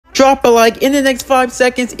Drop a like in the next 5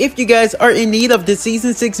 seconds if you guys are in need of the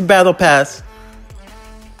Season 6 Battle Pass.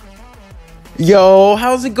 Yo,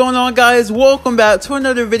 how's it going on, guys? Welcome back to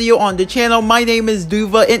another video on the channel. My name is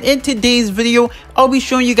Doova, and in today's video, I'll be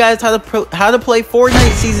showing you guys how to play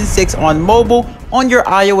Fortnite Season 6 on mobile on your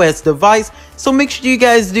iOS device. So make sure you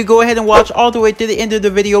guys do go ahead and watch all the way to the end of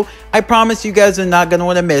the video. I promise you guys are not going to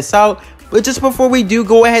want to miss out. But just before we do,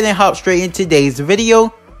 go ahead and hop straight into today's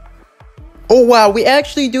video. Oh wow, we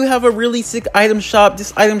actually do have a really sick item shop.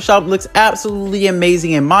 This item shop looks absolutely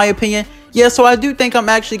amazing in my opinion. Yeah, so I do think I'm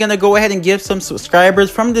actually going to go ahead and give some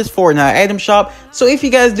subscribers from this Fortnite item shop. So if you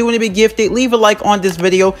guys do want to be gifted, leave a like on this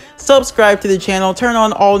video, subscribe to the channel, turn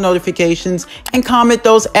on all notifications, and comment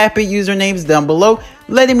those epic usernames down below,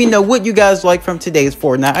 letting me know what you guys like from today's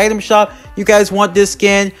Fortnite item shop. You guys want this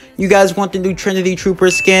skin? You guys want the new Trinity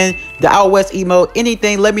Trooper skin? The Out West emote?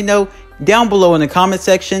 Anything? Let me know down below in the comment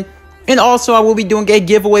section. And also, I will be doing a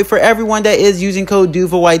giveaway for everyone that is using code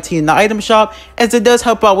DOOVAYT in the item shop, as it does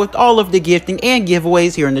help out with all of the gifting and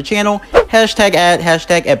giveaways here on the channel. Hashtag ad,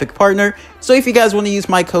 hashtag epic partner. So if you guys want to use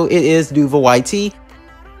my code, it is DOOVAYT.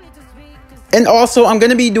 And also, I'm going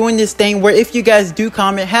to be doing this thing where if you guys do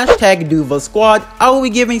comment hashtag Doova Squad, I will be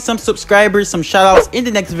giving some subscribers some shoutouts in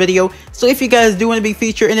the next video. So if you guys do want to be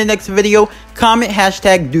featured in the next video, comment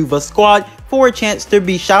hashtag Doova Squad for a chance to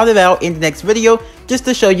be shouted out in the next video, just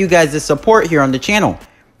to show you guys the support here on the channel.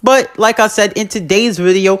 But like I said, in today's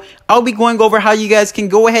video, I'll be going over how you guys can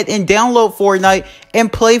go ahead and download Fortnite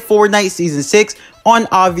and play Fortnite Season 6 on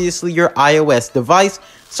obviously your iOS device.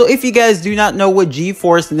 So if you guys do not know what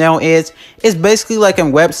GeForce Now is, it's basically like a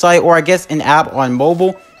website, or I guess an app on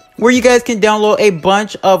mobile, where you guys can download a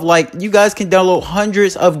bunch of you guys can download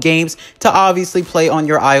hundreds of games to obviously play on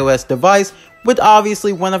your iOS device, with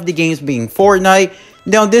obviously one of the games being Fortnite.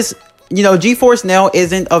 Now this, GeForce Now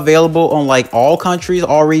isn't available on all countries,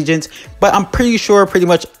 all regions, but I'm pretty sure pretty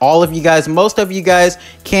much all of you guys, most of you guys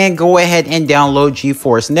can go ahead and download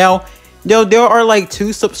GeForce Now. Now, there are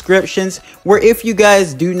 2 subscriptions where if you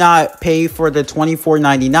guys do not pay for the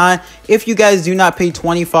 $24.99, if you guys do not pay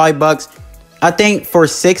 25 bucks, I think for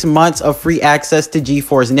 6 months of free access to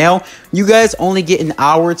GeForce Now, you guys only get an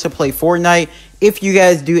hour to play Fortnite. If you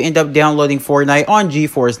guys do end up downloading Fortnite on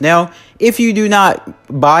GeForce Now, if you do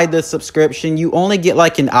not buy the subscription, you only get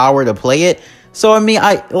an hour to play it. So I mean,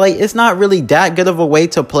 it's not really that good of a way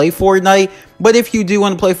to play Fortnite. But if you do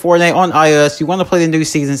want to play Fortnite on iOS, you want to play the new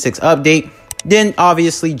Season 6 update, then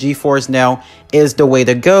obviously GeForce Now is the way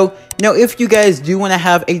to go. Now, if you guys do want to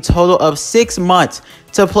have a total of 6 months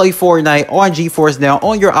to play Fortnite on GeForce Now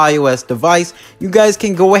on your iOS device, you guys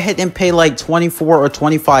can go ahead and pay $24 or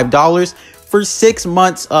 $25 for 6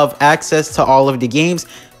 months of access to all of the games.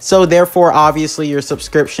 So therefore, obviously, your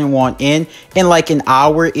subscription won't end in an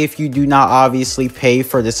hour if you do not obviously pay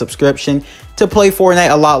for the subscription to play Fortnite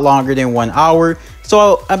a lot longer than 1 hour.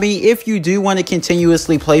 So, I mean, if you do want to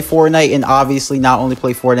continuously play Fortnite and obviously not only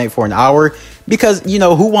play Fortnite for an hour, because,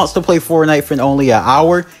 who wants to play Fortnite for only an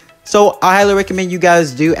hour? So I highly recommend you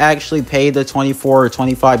guys do actually pay the $24 or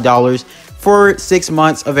 $25 for 6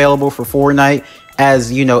 months available for Fortnite.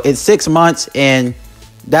 As it's 6 months and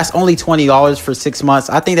that's only $20 for 6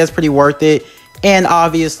 months. I think that's pretty worth it. And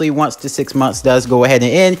obviously, once the 6 months does go ahead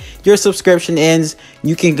and end, your subscription ends,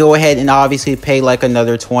 you can go ahead and obviously pay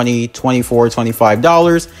another $20, $24,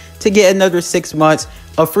 $25 to get another 6 months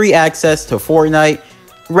of free access to Fortnite,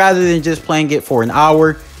 rather than just playing it for an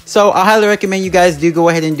hour. So I highly recommend you guys do go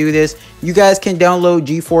ahead and do this. You guys can download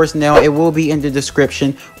GeForce Now. It will be in the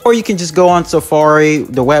description. Or you can just go on Safari,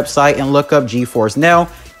 the website, and look up GeForce Now.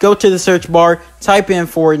 Go to the search bar, type in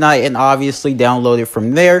Fortnite, and obviously download it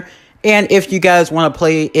from there. And if you guys want to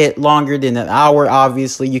play it longer than an hour,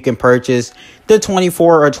 obviously you can purchase the $24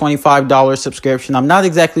 or $25 subscription. I'm not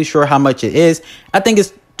exactly sure how much it is. I think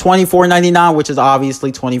it's $24.99, which is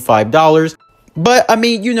obviously $25. But, I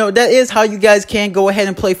mean, that is how you guys can go ahead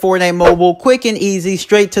and play Fortnite Mobile. Quick and easy,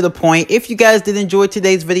 straight to the point. If you guys did enjoy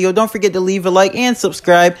today's video, don't forget to leave a like and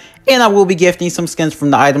subscribe. And I will be gifting some skins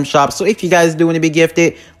from the item shop. So if you guys do want to be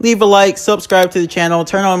gifted, leave a like, subscribe to the channel,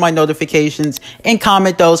 turn on my notifications, and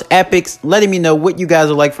comment those epics, letting me know what you guys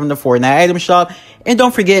would like from the Fortnite item shop. And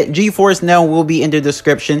don't forget, GeForce Now will be in the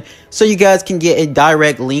description, so you guys can get a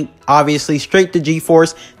direct link, obviously, straight to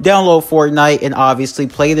GeForce, download Fortnite, and obviously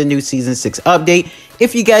play the new Season 6 update.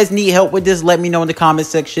 If you guys need help with this, let me know in the comment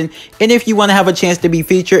section. And if you want to have a chance to be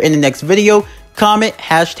featured in the next video, comment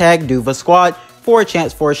hashtag Doova Squad for a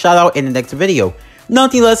chance for a shout out in the next video.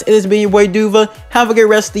 Nothing less, it has been your boy Doova. Have a good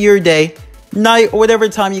rest of your day, night, or whatever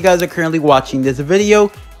time you guys are currently watching this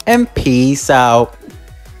video, and peace out.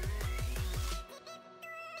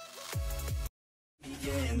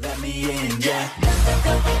 Let me in,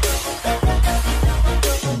 yeah.